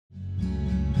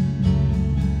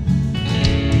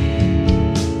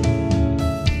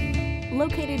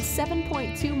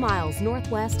7.2 miles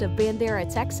northwest of Bandera,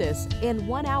 Texas, and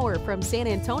 1 hour from San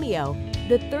Antonio,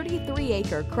 the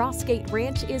 33-acre Crossgate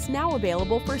Ranch is now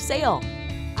available for sale.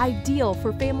 Ideal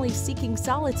for families seeking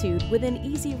solitude within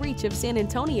easy reach of San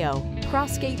Antonio,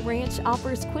 Crossgate Ranch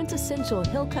offers quintessential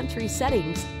hill country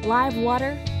settings, live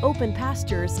water, open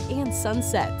pastures, and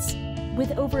sunsets.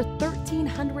 With over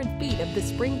 1,300 feet of the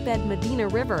spring-fed Medina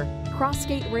River,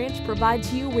 Crossgate Ranch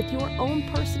provides you with your own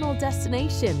personal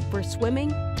destination for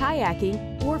swimming,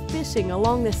 kayaking, or fishing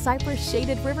along the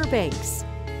cypress-shaded riverbanks.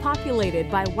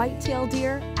 Populated by whitetail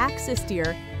deer, axis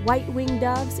deer, white-winged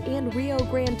doves, and Rio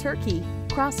Grande turkey,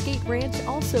 Crossgate Ranch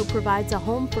also provides a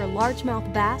home for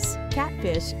largemouth bass,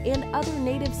 catfish, and other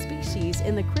native species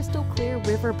in the crystal-clear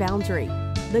river boundary.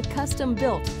 The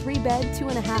custom-built 3-bed,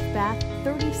 2.5-bath,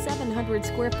 3,700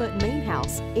 square foot main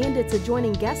house and its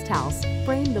adjoining guest house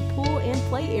frame the pool and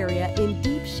play area in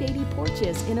deep shady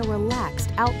porches in a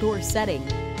relaxed outdoor setting.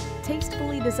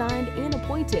 Tastefully designed and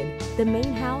appointed, the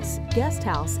main house, guest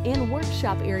house, and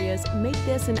workshop areas make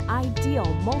this an ideal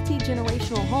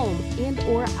multi-generational home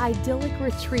and/or idyllic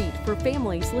retreat for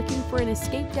families looking for an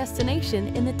escape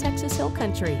destination in the Texas Hill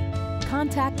Country.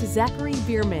 Contact Zachary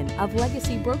Bierman of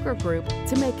Legacy Broker Group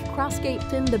to make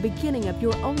Crossgate the beginning of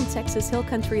your own Texas Hill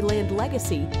Country land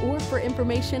legacy, or for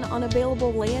information on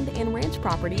available land and ranch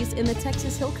properties in the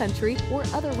Texas Hill Country or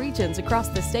other regions across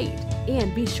the state.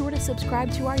 And be sure to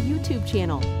subscribe to our YouTube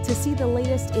channel to see the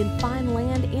latest in fine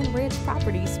land and ranch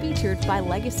properties featured by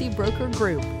Legacy Broker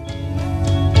Group.